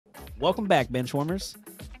Welcome back, Benchwarmers.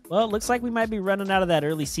 Well, it looks like we might be running out of that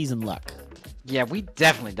early season luck. Yeah, we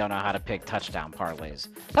definitely don't know how to pick touchdown parlays.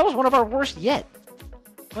 That was one of our worst yet.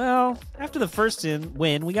 Well, after the first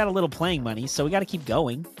win, we got a little playing money, so we got to keep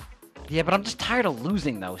going. Yeah, but I'm just tired of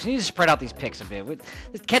losing, though. So you need to spread out these picks a bit. We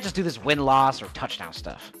can't just do this win-loss or touchdown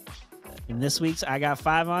stuff. In this week's I Got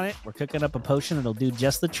 5 on it, we're cooking up a potion that'll do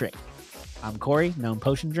just the trick. I'm Corey, known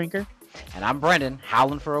potion drinker. And I'm Brendan,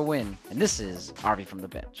 howling for a win. And this is RV from the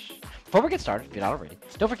Bench. Before we get started, if you're not already,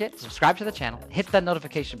 don't forget to subscribe to the channel, hit that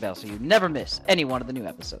notification bell so you never miss any one of the new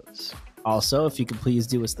episodes. Also, if you could please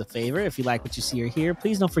do us the favor, if you like what you see or hear,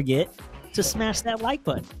 please don't forget to smash that like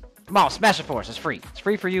button. Come on, smash it for us. It's free. It's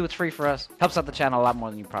free for you. It's free for us. Helps out the channel a lot more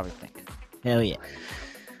than you probably think. Hell yeah.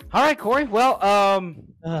 All right, Corey. Well,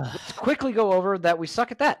 let's quickly go over that we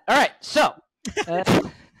suck at that. All right, so...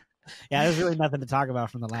 Yeah, there's really nothing to talk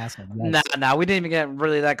about from the last one. No, we didn't even get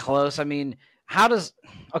really that close. I mean,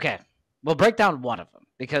 okay, we'll break down one of them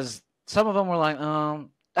because some of them were like,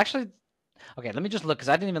 actually, okay, let me just look because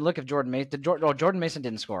I didn't even look if Jordan Mason, Jordan Mason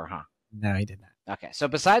didn't score, huh? No, he did not. Okay, so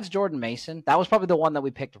besides Jordan Mason, that was probably the one that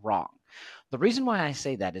we picked wrong. The reason why I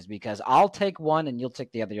say that is because I'll take one and you'll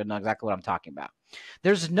take the other. You'll know exactly what I'm talking about.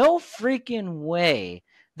 There's no freaking way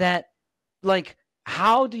that, like,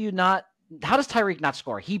 how does Tyreek not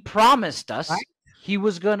score? He promised us he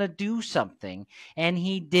was going to do something, and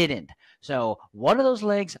he didn't. So one of those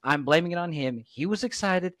legs, I'm blaming it on him. He was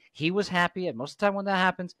excited. He was happy. And most of the time when that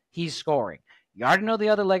happens, he's scoring. You already know the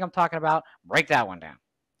other leg I'm talking about. Break that one down.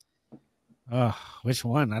 Oh, which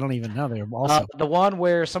one? I don't even know. They're also the one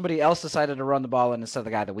where somebody else decided to run the ball instead of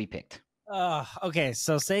the guy that we picked. Okay,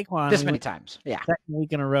 so Saquon. This many times. Yeah. Second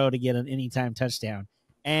week in a row to get an anytime touchdown.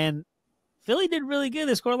 And Philly did really good.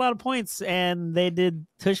 They scored a lot of points, and they did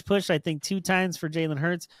tush-push, I think, 2 times for Jalen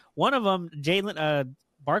Hurts. One of them,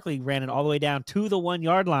 Barkley ran it all the way down to the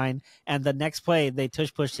 1-yard line, and the next play, they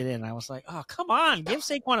tush-pushed it in. I was like, oh, come on. Give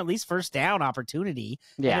Saquon at least first down opportunity.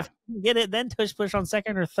 Yeah. And if you get it, then tush-push on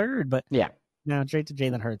second or third. But yeah, no, straight to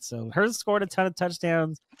Jalen Hurts. So Hurts scored a ton of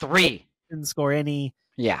touchdowns. 3. Didn't score any.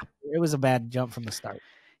 Yeah. It was a bad jump from the start.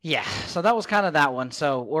 Yeah, so that was kind of that one.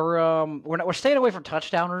 So we're staying away from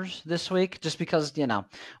touchdowners this week just because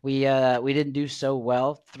we didn't do so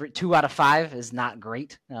well. 2 out of 5 is not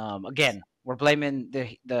great. Again, we're blaming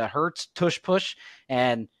the Hurts tush push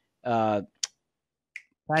and Tyreek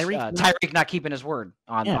not keeping his word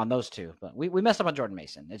on those two. But we messed up on Jordan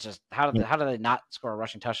Mason. It's just how do they not score a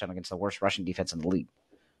rushing touchdown against the worst rushing defense in the league?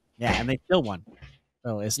 Yeah, and they still won.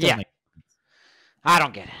 So it's still I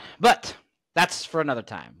don't get it, but. That's for another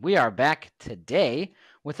time. We are back today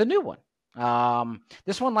with a new one.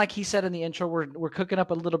 This one, like he said in the intro, we're cooking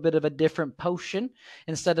up a little bit of a different potion.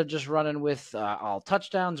 Instead of just running with all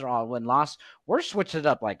touchdowns or all win-loss, we're switching it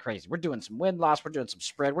up like crazy. We're doing some win-loss. We're doing some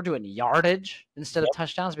spread. We're doing yardage instead of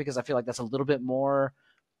touchdowns because I feel like that's a little bit more,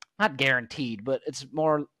 not guaranteed, but it's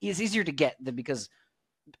easier to get because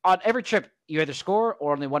on every trip, you either score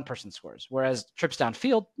or only one person scores. Whereas trips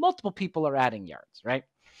downfield, multiple people are adding yards, right?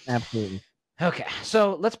 Absolutely. Okay,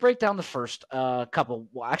 so let's break down the first couple.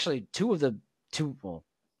 Well, actually, 4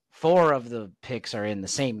 of the picks are in the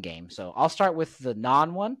same game. So I'll start with the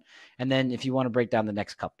non-one, and then if you want to break down the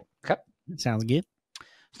next couple. Okay? Sounds good.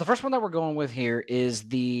 So the first one that we're going with here is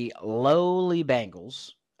the lowly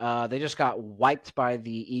Bengals. They just got wiped by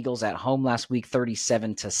the Eagles at home last week,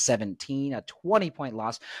 37-17, a 20-point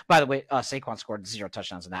loss. By the way, Saquon scored 0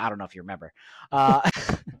 touchdowns in that. I don't know if you remember.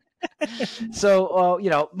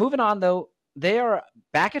 So, moving on, though. They are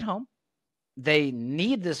back at home. They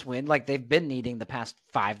need this win like they've been needing the past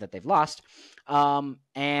 5 that they've lost. And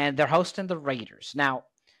they're hosting the Raiders. Now,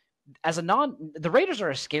 the Raiders are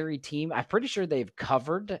a scary team. I'm pretty sure they've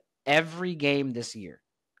covered every game this year.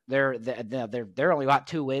 They're only got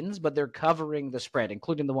 2 wins, but they're covering the spread,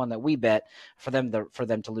 including the one that we bet for them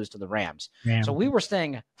to lose to the Rams. Yeah. So we were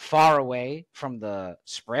staying far away from the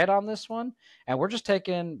spread on this one, and we're just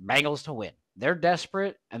taking Bengals to win. They're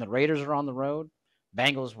desperate, and the Raiders are on the road.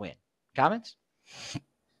 Bengals win. Comments?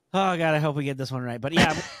 Oh, God, I hope we get this one right. But,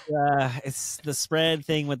 yeah, it's the spread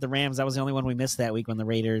thing with the Rams. That was the only one we missed that week when the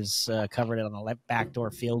Raiders covered it on the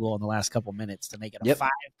backdoor field goal in the last couple minutes to make it a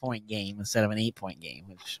 5-point game instead of an 8-point game,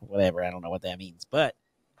 which, whatever, I don't know what that means. But,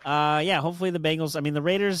 hopefully the Bengals – I mean, the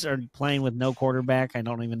Raiders are playing with no quarterback. I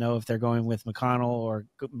don't even know if they're going with McConnell or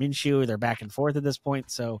Minshew. They're back and forth at this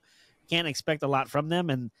point, so can't expect a lot from them.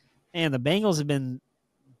 And the Bengals have been –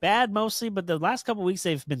 bad mostly, but the last couple of weeks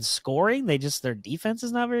they've been scoring. Their defense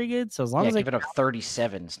is not very good. So as long as they give it up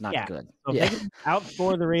 37, it's not good. So if they can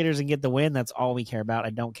outscore the Raiders and get the win, that's all we care about. I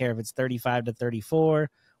don't care if it's 35-34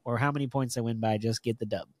 or how many points they win by. Just get the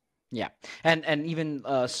dub. Yeah, and even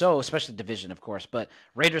so, especially division, of course. But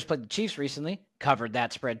Raiders played the Chiefs recently, covered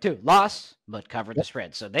that spread too. Lost, but covered the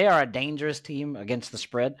spread. So they are a dangerous team against the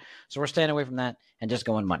spread. So we're staying away from that and just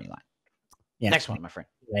going money line. Yeah, next one, my friend.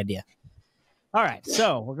 Good idea. All right,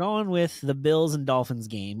 so we're going with the Bills and Dolphins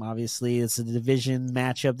game. Obviously, it's a division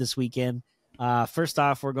matchup this weekend. First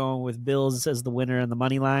off, we're going with Bills as the winner in the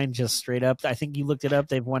money line, just straight up. I think you looked it up.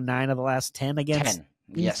 They've won 9 of the last 10 against. 10,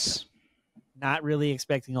 yes. Not really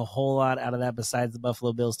expecting a whole lot out of that besides the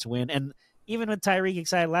Buffalo Bills to win. And even with Tyreek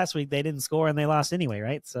excited last week, they didn't score and they lost anyway,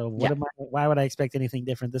 right? So why would I expect anything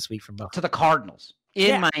different this week from Buffalo? To the Cardinals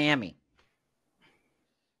in Miami.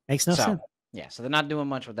 Makes no sense. Yeah, so they're not doing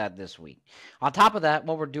much with that this week. On top of that,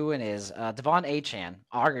 what we're doing is Devon Achane,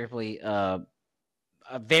 arguably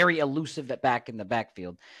very elusive at back in the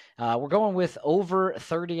backfield. We're going with over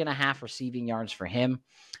 30.5 receiving yards for him.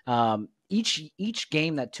 Each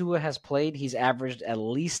game that Tua has played, he's averaged at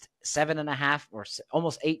least 7.5 or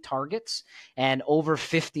almost 8 targets and over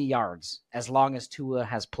 50 yards as long as Tua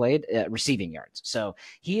has played receiving yards. So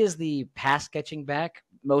he is the pass catching back.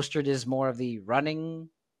 Mostert is more of the running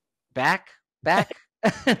back,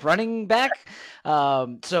 running back.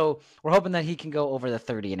 So we're hoping that he can go over the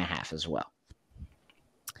 30.5 as well.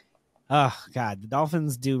 Oh, God, the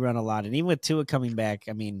Dolphins do run a lot. And even with Tua coming back,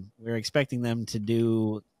 I mean, we're expecting them to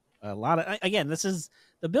do a lot of, again,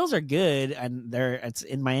 the Bills are good, and it's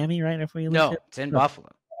in Miami, right? If we it's in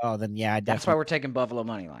Buffalo. Oh, then yeah, that's why we're taking Buffalo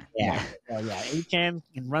money line. Yeah. Achane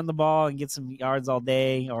can run the ball and get some yards all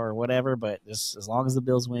day or whatever, but just as long as the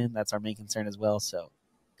Bills win, that's our main concern as well. So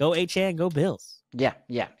go Achane, go Bills. Yeah,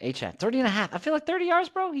 Achane. 30.5. I feel like 30 yards,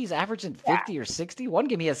 bro. He's averaging 50 or 60. One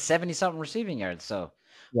game he has 70-something receiving yards, so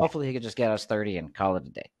hopefully he could just get us 30 and call it a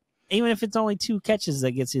day. Even if it's only 2 catches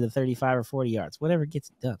that gets you the 35 or 40 yards, whatever gets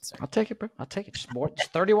it done, sir. I'll take it, bro. I'll take it. Just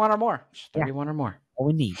 31 or more. Just 31 or more. All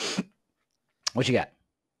we need. What you got?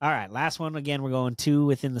 All right, last one. Again, we're going 2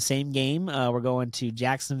 within the same game. We're going to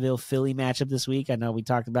Jacksonville-Philly matchup this week. I know we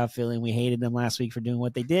talked about Philly, and we hated them last week for doing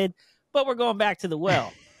what they did, but we're going back to the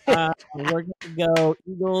well. We're going to go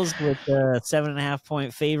Eagles with a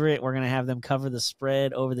 7.5-point favorite. We're going to have them cover the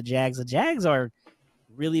spread over the Jags. The Jags are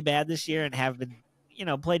really bad this year and have been,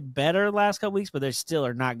 played better the last couple weeks, but they still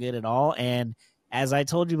are not good at all. And as I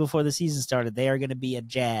told you before the season started, they are going to be a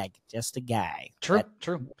Jag, just a guy. True.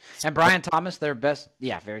 And Brian Thomas, their best.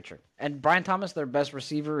 Yeah, very true. And Brian Thomas, their best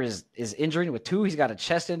receiver, is injured with 2. He's got a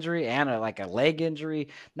chest injury and a leg injury.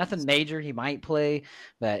 Nothing major. He might play,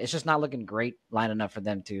 but it's just not looking great lining up for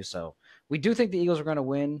them too. So we do think the Eagles are going to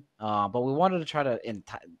win, but we wanted to try to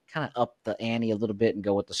kind of up the ante a little bit and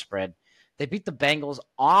go with the spread. They beat the Bengals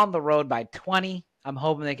on the road by 20. I'm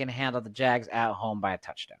hoping they can handle the Jags at home by a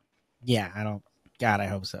touchdown. Yeah, I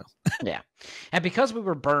hope so. Yeah. And because we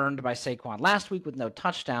were burned by Saquon last week with no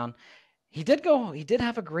touchdown, he did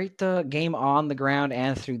have a great game on the ground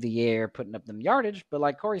and through the air, putting up them yardage. But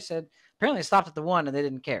like Corey said, apparently it stopped at the 1 and they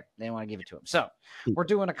didn't care. They didn't want to give it to him. So we're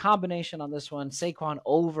doing a combination on this one. Saquon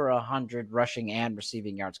over 100 rushing and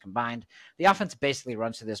receiving yards combined. The offense basically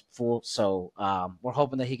runs to this full. So we're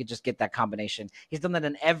hoping that he could just get that combination. He's done that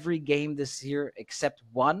in every game this year except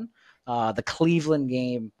one. The Cleveland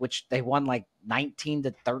game, which they won like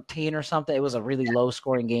 19-13 or something. It was a really low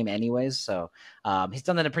scoring game anyways. So he's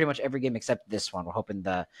done that in pretty much every game except this one. We're hoping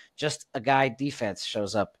just a guy defense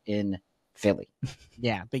shows up in Philly.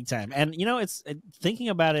 Yeah, big time. And it's thinking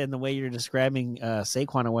about it in the way you're describing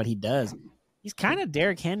Saquon and what he does. He's kind of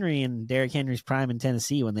Derrick Henry and Derrick Henry's prime in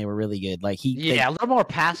Tennessee when they were really good. Like a little more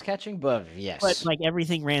pass catching, but yes. But like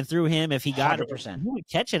everything ran through him. If he got 100%. He would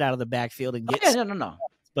catch it out of the backfield and get no.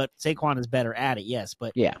 But Saquon is better at it, yes.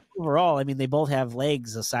 But yeah, overall, I mean, they both have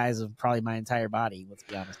legs the size of probably my entire body. Let's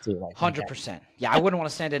be honest, too. 100%. Yeah, I wouldn't want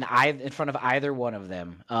to stand in front of either one of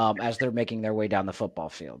them as they're making their way down the football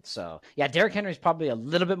field. So yeah, Derrick Henry's probably a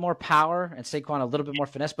little bit more power and Saquon a little bit more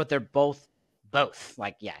finesse, but they're both.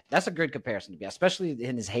 Like, yeah, that's a good comparison to be, especially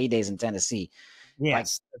in his heydays in Tennessee.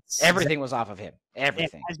 Yes, like, everything was off of him.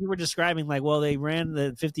 Everything. As you were describing, like, well, they ran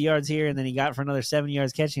the 50 yards here, and then he got for another 70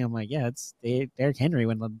 yards catching. I'm like, yeah, it's Derrick Henry.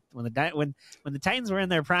 When the Titans were in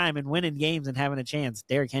their prime and winning games and having a chance,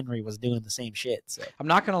 Derrick Henry was doing the same shit. So I'm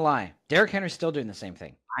not gonna lie, Derrick Henry's still doing the same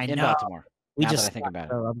thing. In Baltimore. We just think about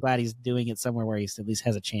it. So I'm glad he's doing it somewhere where he at least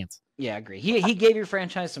has a chance. Yeah, I agree. He gave your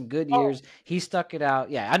franchise some good years. He stuck it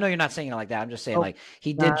out. Yeah, I know you're not saying it like that. I'm just saying like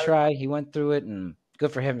he did try. He went through it, and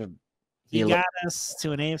good for him. He got us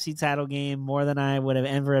to an AFC title game more than I would have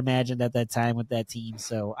ever imagined at that time with that team.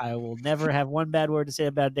 So I will never have one bad word to say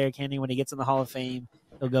about Derrick Henry. When he gets in the Hall of Fame,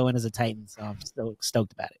 he'll go in as a Titan. So I'm still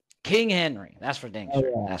stoked about it. King Henry. That's for dang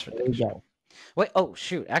sure. That's for dang sure. Wait, oh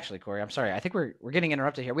shoot! Actually, Corey, I'm sorry. I think we're getting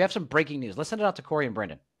interrupted here. We have some breaking news. Let's send it out to Corey and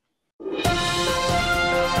Brendan.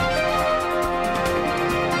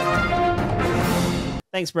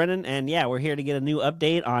 Thanks, Brendan. And yeah, we're here to get a new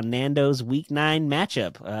update on Nando's Week 9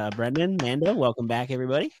 matchup. Brendan, Nando, welcome back,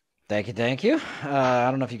 everybody. Thank you. I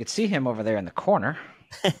don't know if you could see him over there in the corner.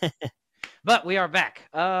 But we are back.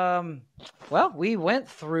 Well, we went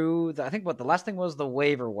through, I think the last thing was the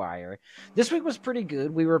waiver wire. This week was pretty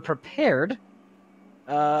good. We were prepared,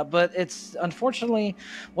 but it's unfortunately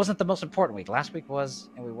wasn't the most important week. Last week was,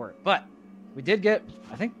 and we weren't. But we did get,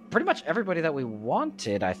 I think, pretty much everybody that we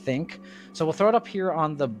wanted, I think. So we'll throw it up here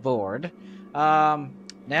on the board.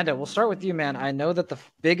 Nando, we'll start with you, man. I know that the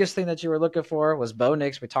biggest thing that you were looking for was Bo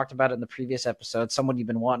Nix. We talked about it in the previous episode. Someone you've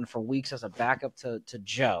been wanting for weeks as a backup to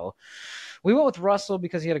Joe. We went with Russell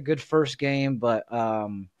because he had a good first game, but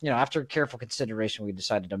after careful consideration, we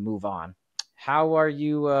decided to move on. How are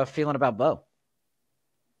you feeling about Bo?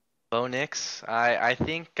 Bo Nix, I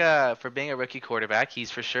think for being a rookie quarterback, he's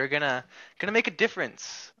for sure gonna make a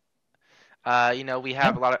difference. We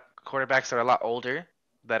have a lot of quarterbacks that are a lot older,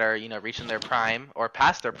 that are reaching their prime or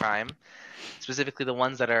past their prime, specifically the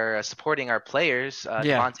ones that are supporting our players.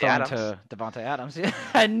 Devontae Adams. Devontae Adams. Yeah,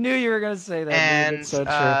 I knew you were gonna say that. And it's so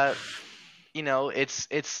true.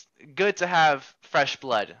 It's good to have fresh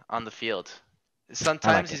blood on the field.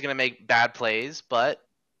 Sometimes he's gonna make bad plays, but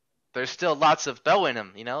there's still lots of Bo in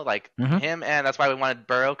him. Him, and that's why we wanted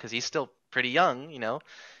Burrow, because he's still pretty young.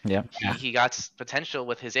 Yeah. He got potential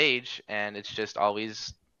with his age, and it's just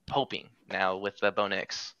always hoping now with the Bo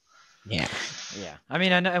Nix. Yeah. I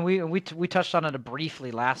mean, and we touched on it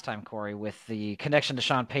briefly last time, Corey, with the connection to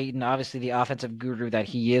Sean Payton. Obviously, the offensive guru that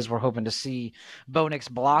he is, we're hoping to see Bo Nix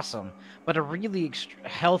blossom. But a really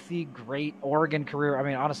healthy, great Oregon career. I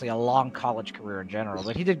mean, honestly, a long college career in general.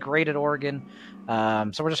 But he did great at Oregon.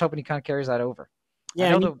 So we're just hoping he kind of carries that over.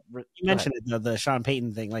 Yeah, you mentioned it, the Sean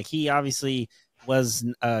Payton thing. Like, he obviously was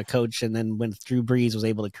a coach, and then when Drew Brees was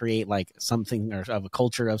able to create like something or of a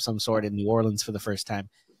culture of some sort in New Orleans for the first time.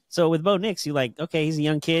 So with Bo Nix, you okay, he's a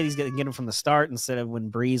young kid. He's going to get him from the start instead of when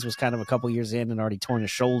Breeze was kind of a couple years in and already torn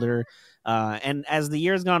his shoulder. And as the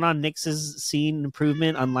years gone on, Nix has seen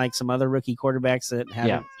improvement, unlike some other rookie quarterbacks that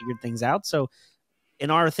haven't figured things out. So in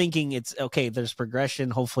our thinking, it's okay, there's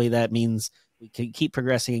progression. Hopefully that means we can keep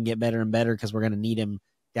progressing and get better and better, because we're going to need him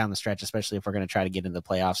down the stretch, especially if we're going to try to get into the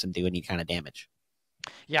playoffs and do any kind of damage.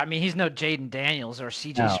 Yeah, I mean, he's no Jaden Daniels or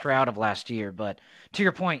C.J. Stroud of last year, but to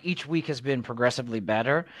your point, each week has been progressively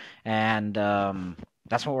better, and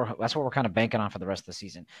that's what we're kind of banking on for the rest of the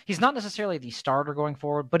season. He's not necessarily the starter going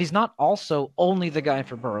forward, but he's not also only the guy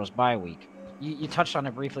for Burrow's bye week. You touched on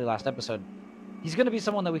it briefly last episode. He's going to be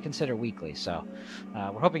someone that we consider weekly, so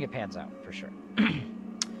we're hoping it pans out for sure.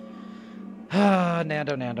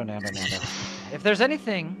 Nando. If there's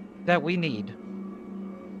anything that we need,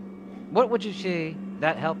 what would you say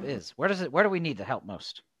that help is? Where do we need the help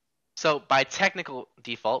most? So by technical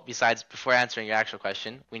default, before answering your actual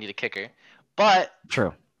question, we need a kicker. But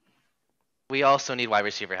true, we also need wide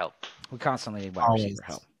receiver help. We constantly need wide receiver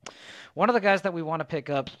help. One of the guys that we want to pick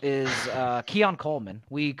up is Keon Coleman.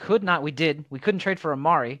 We couldn't trade for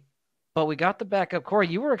Amari, but we got the backup. Corey,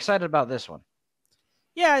 you were excited about this one.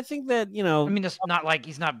 Yeah, I think that, I mean, it's not like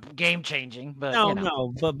he's not game changing, but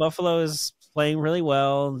no, but Buffalo is playing really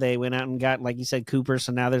well. They went out and got, like you said, Cooper.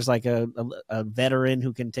 So now there's like a veteran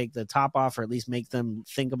who can take the top off, or at least make them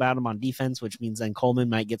think about him on defense, which means then Coleman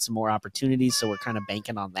might get some more opportunities. So we're kind of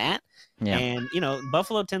banking on that. Yeah. And,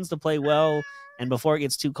 Buffalo tends to play well. And before it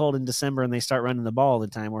gets too cold in December and they start running the ball all the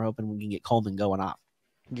time, we're hoping we can get Coleman going off.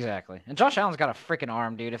 Exactly. And Josh Allen's got a freaking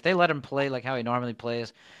arm, dude. If they let him play like how he normally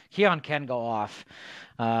plays, Keon can go off.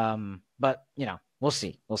 But, we'll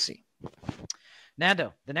see.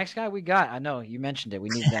 Nando, the next guy we got, I know you mentioned it. We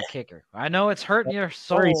need that kicker. I know it's hurting your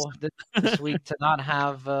soul this week to not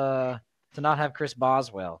have Chris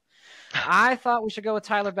Boswell. I thought we should go with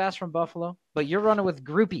Tyler Bass from Buffalo, but you're running with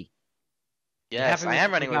Groupie. Yes, I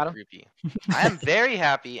am running with Groupie. I am very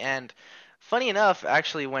happy. And funny enough,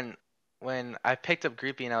 actually, when I picked up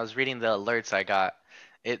Groupie and I was reading the alerts I got,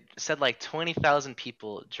 it said like 20,000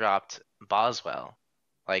 people dropped Boswell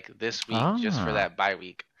like this week just for that bye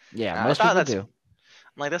week. Yeah, most people do. I'm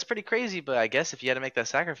like, that's pretty crazy, but I guess if you had to make that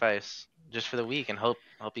sacrifice just for the week and hope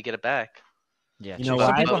you get it back. Yeah,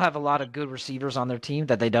 some people have a lot of good receivers on their team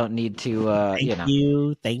that they don't need to.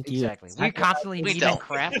 Thank you. Exactly. We constantly need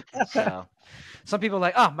crap. So some people are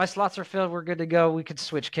like, oh, my slots are filled. We're good to go. We could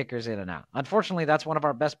switch kickers in and out. Unfortunately, that's one of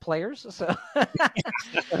our best players. So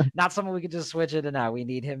not someone we could just switch in and out. We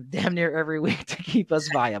need him damn near every week to keep us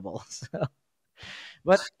viable. So,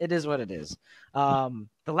 but it is what it is. The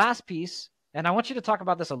last piece And I want you to talk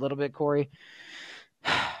about this a little bit, Corey.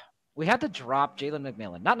 We had to drop Jalen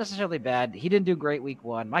McMillan. Not necessarily bad. He didn't do great week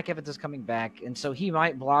 1. Mike Evans is coming back, and so he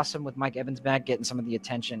might blossom with Mike Evans back, getting some of the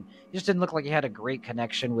attention. He just didn't look like he had a great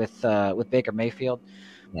connection with Baker Mayfield.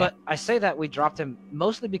 Yeah. But I say that we dropped him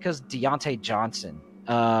mostly because Deontay Johnson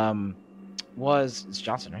it's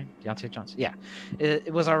Johnson, right? Deontay Johnson. Yeah.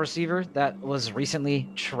 It was our receiver that was recently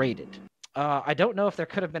traded. I don't know if there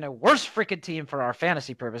could have been a worse freaking team for our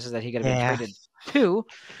fantasy purposes that he could have been traded to,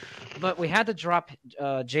 but we had to drop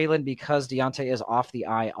Jalen because Deontay is off the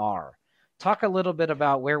IR. Talk a little bit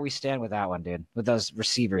about where we stand with that one, dude, with those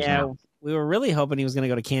receivers now. We were really hoping he was going to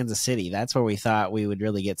go to Kansas City. That's where we thought we would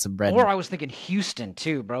really get some bread. Or I was thinking Houston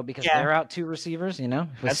too, bro, because they're out 2 receivers, with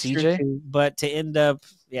That's CJ. True too. But to end up,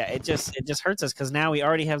 it just hurts us because now we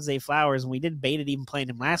already have Zay Flowers, and we didn't bait it even playing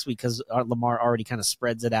him last week because Lamar already kind of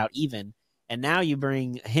spreads it out even. And now you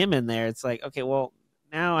bring him in there. It's like, okay, well,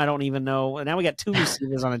 now I don't even know. Now we got 2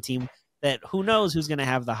 receivers on a team that who knows who's going to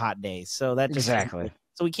have the hot day. So that just exactly.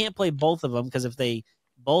 So we can't play both of them because if they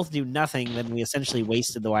both do nothing, then we essentially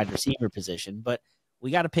wasted the wide receiver position. But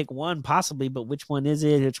we got to pick one possibly. But which one is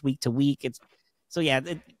it? It's week to week.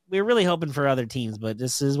 We're really hoping for other teams, but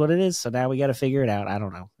this is what it is. So now we got to figure it out. I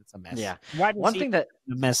don't know. It's a mess. Yeah. One thing that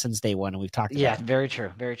a mess since day one, and we've talked about. Yeah, very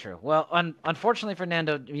true. Very true. Well, unfortunately for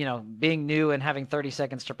Nando, being new and having 30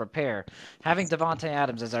 seconds to prepare, having Devontae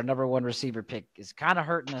Adams as our number 1 receiver pick is kind of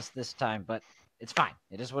hurting us this time, but it's fine.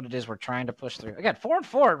 It is what it is. We're trying to push through. Again,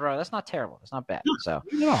 4-4, bro. That's not terrible. It's not bad. So,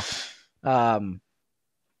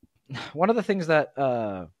 one of the things that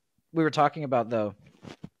we were talking about, though,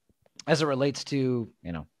 as it relates to,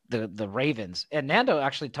 the Ravens, and Nando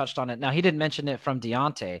actually touched on it. Now, he didn't mention it from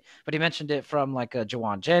Deontay, but he mentioned it from like a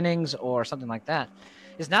Jawan Jennings or something like that,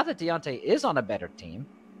 is now that Deontay is on a better team,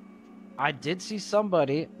 I did see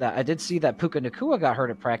that Puka Nacua got hurt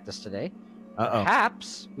at practice today.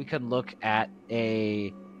 Perhaps we could look at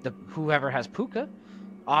whoever has Puka,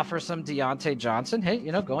 offer some Deontay Johnson. Hey,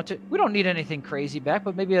 we don't need anything crazy back,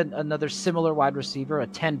 but maybe another similar wide receiver, a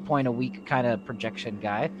 10-point-a-week kind of projection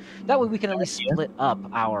guy. That way we can at least split up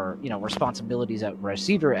our, responsibilities at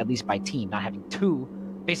receiver, at least by team, not having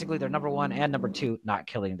 2, basically their number 1 and number 2, not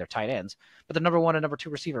killing their tight ends, but the number 1 and number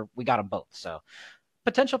 2 receiver, we got them both. So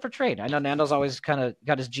potential for trade. I know Nando's always kind of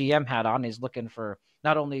got his GM hat on. He's looking for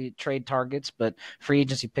not only trade targets, but free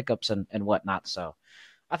agency pickups and whatnot. So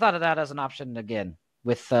I thought of that as an option again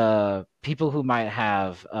with people who might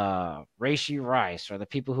have Rashee Rice, or the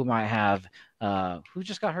people who might have who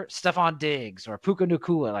just got hurt, Stephon Diggs or Puka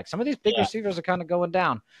Nacua. Like some of these big receivers are kind of going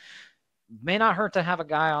down. May not hurt to have a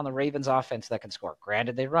guy on the Ravens offense that can score.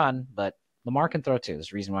 Granted, they run, but Lamar can throw too.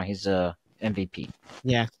 There's a reason why he's MVP.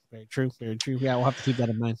 Yeah, very true. Very true. Yeah, we'll have to keep that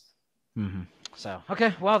in mind. Mm-hmm. So,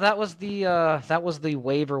 okay. Well, that was the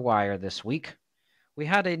waiver wire this week. We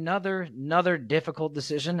had another difficult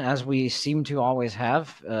decision, as we seem to always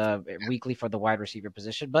have weekly for the wide receiver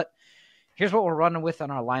position. But here's what we're running with on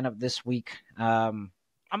our lineup this week. I'm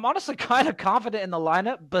honestly kind of confident in the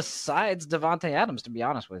lineup besides Devontae Adams, to be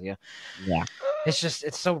honest with you. Yeah.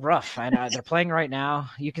 It's so rough. I know they're playing right now.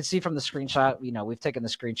 You can see from the screenshot, we've taken the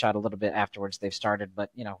screenshot a little bit afterwards they've started, but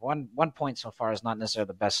one point so far is not necessarily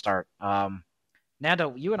the best start.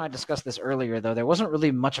 Nando, you and I discussed this earlier, though. There wasn't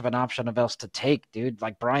really much of an option of else to take, dude.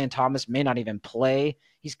 Like Brian Thomas may not even play.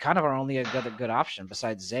 He's kind of our only good option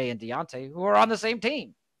besides Zay and Deontay, who are on the same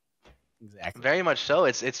team. Exactly. Very much so.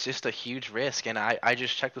 It's just a huge risk, and I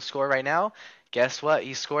just checked the score right now. Guess what?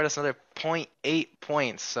 He scored us another 0.8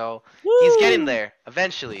 points, so he's getting there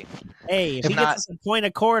eventually. Hey, if he gets us a point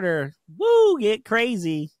a quarter, get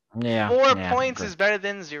crazy. Yeah. 4 points is better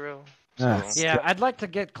than 0. So. Yeah, I'd like to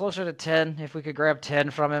get closer to 10. If we could grab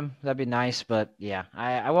 10 from him, that'd be nice. But yeah,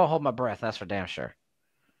 I won't hold my breath. That's for damn sure.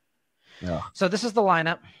 Yeah. So this is the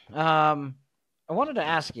lineup. I wanted to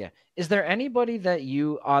ask you, is there anybody that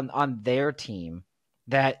you on their team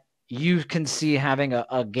that you can see having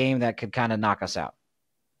a game that could kind of knock us out?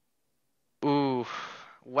 Ooh,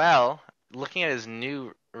 well, looking at his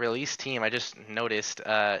new release team, I just noticed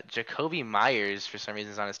Jacoby Myers for some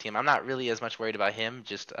reason is on his team. I'm not really as much worried about him,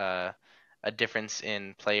 just a difference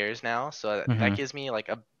in players now. So that gives me like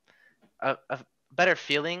a better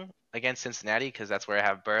feeling against Cincinnati because that's where I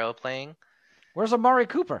have Burrow playing. Where's Amari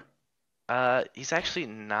Cooper? He's actually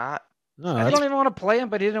not. No, I don't even want to play him,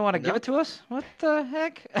 but he didn't want to give it to us? What the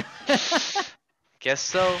heck? Guess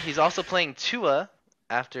so. He's also playing Tua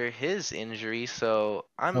after his injury, so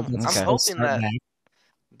I'm hoping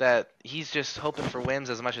that he's just hoping for wins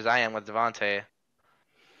as much as I am with Devontae.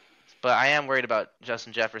 But I am worried about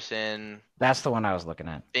Justin Jefferson. That's the one I was looking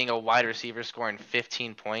at. Being a wide receiver scoring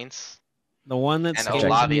 15 points. The one that's and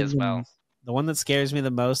Olave as well. The one that scares me the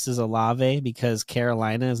most is Olave because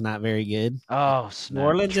Carolina is not very good. Oh, New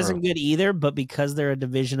Orleans isn't good either, but because they're a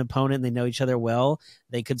division opponent and they know each other well,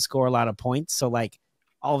 they could score a lot of points. So, like,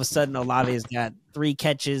 all of a sudden, Olave's got 3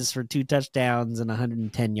 catches for 2 touchdowns and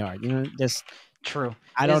 110 yards. Just true.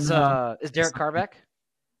 I don't know. Is Derek Carr back?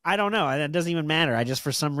 I don't know. It doesn't even matter. I just,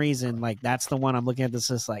 for some reason, like, that's the one I'm looking at. This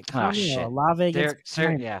is like, shit. Olave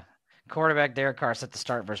yeah. Quarterback Derek Carr set to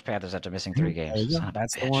start versus Panthers after missing 3 games.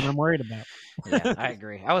 That's the one I'm worried about. Yeah, I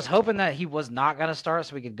agree. I was hoping that he was not going to start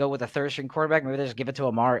so we could go with a third string quarterback. Maybe they just give it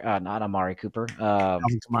to not Amari Cooper.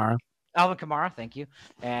 Alvin Kamara, thank you.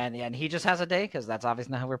 And he just has a day because that's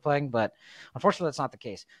obviously not how we're playing. But unfortunately, that's not the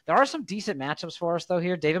case. There are some decent matchups for us, though,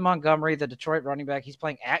 here. David Montgomery, the Detroit running back, he's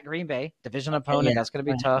playing at Green Bay, division opponent. Yeah. That's going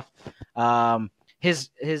to be tough.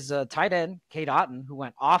 His tight end, Cade Otton, who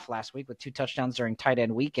went off last week with 2 touchdowns during tight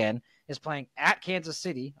end weekend, is playing at Kansas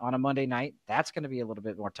City on a Monday night. That's going to be a little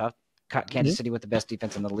bit more tough. Kansas City with the best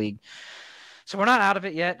defense in the league. So we're not out of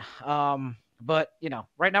it yet. But,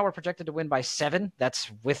 right now we're projected to win by 7.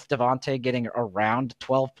 That's with Devontae getting around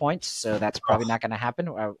 12 points. So that's probably not going to happen.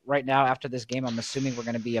 Right now, after this game, I'm assuming we're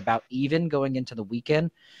going to be about even going into the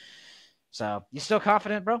weekend. So you still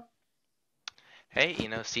confident, bro? Hey,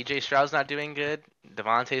 CJ Stroud's not doing good.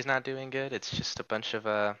 Devontae's not doing good. It's just a bunch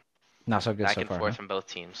of not so good back so and far, forth from both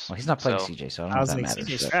teams. Well, he's not playing CJ, so I don't know if that matters.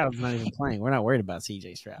 CJ Stroud's not even playing. We're not worried about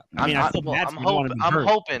CJ Stroud.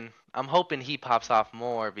 I'm hoping he pops off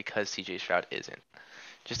more because CJ Stroud isn't.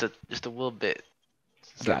 Just a little bit.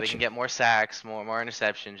 So they can get more sacks, more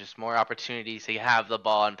interceptions, just more opportunities to have the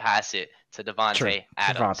ball and pass it to Devontae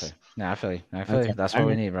Adams. No, I feel you. That's what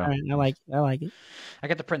we need, bro. Right. I like it. I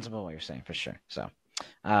get the principle of what you're saying for sure. So,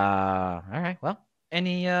 all right. Well,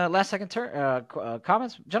 any last second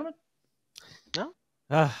comments, gentlemen? No.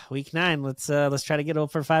 Week 9. Let's try to get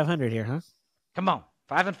over 500 here, huh? Come on,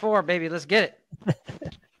 5-4, baby. Let's get it.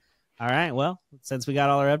 All right. Well, since we got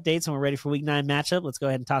all our updates and we're ready for Week 9 matchup, let's go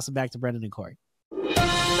ahead and toss it back to Brendan and Corey.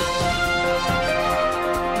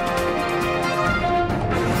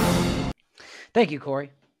 Thank you,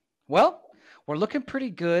 Corey. Well, we're looking pretty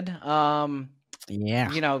good.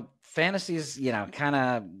 Yeah. Fantasies, kind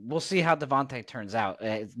of, we'll see how Devontae turns out.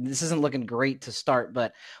 This isn't looking great to start,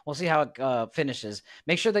 but we'll see how it finishes.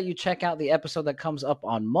 Make sure that you check out the episode that comes up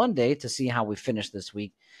on Monday to see how we finish this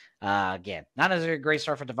week. Again, not as a great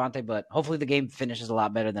start for Devontae, but hopefully the game finishes a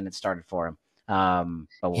lot better than it started for him.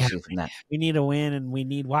 But we'll see from that. We need a win, and we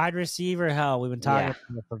need wide receiver help. We've been talking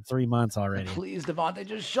about it for 3 months already. Please, Devontae,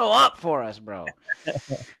 just show up for us, bro.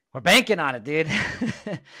 We're banking on it, dude.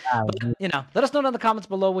 But, let us know in the comments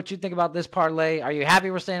below what you think about this parlay. Are you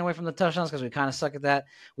happy we're staying away from the touchdowns because we kind of suck at that?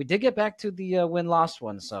 We did get back to the win-loss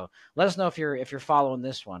one, so let us know if you're following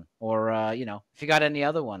this one or if you got any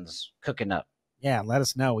other ones cooking up. Yeah, let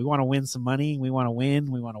us know. We want to win some money. We want to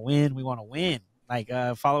win. We want to win. We want to win. Like,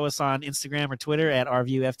 follow us on Instagram or Twitter at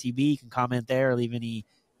RVUFTB. You can comment there or leave any,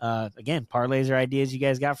 parlays or ideas you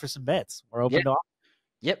guys got for some bets. We're open to all.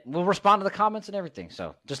 Yep, we'll respond to the comments and everything,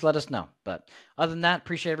 so just let us know. But other than that,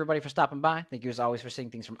 appreciate everybody for stopping by. Thank you as always for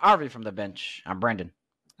seeing things from our view from the bench. I'm Brendan.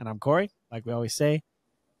 And I'm Corey. Like we always say,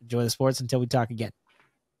 enjoy the sports until we talk again.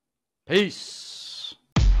 Peace.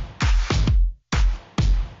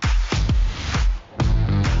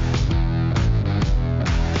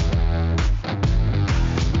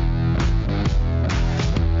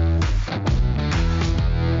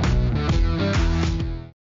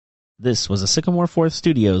 This was a Sycamore Fourth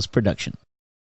Studios production.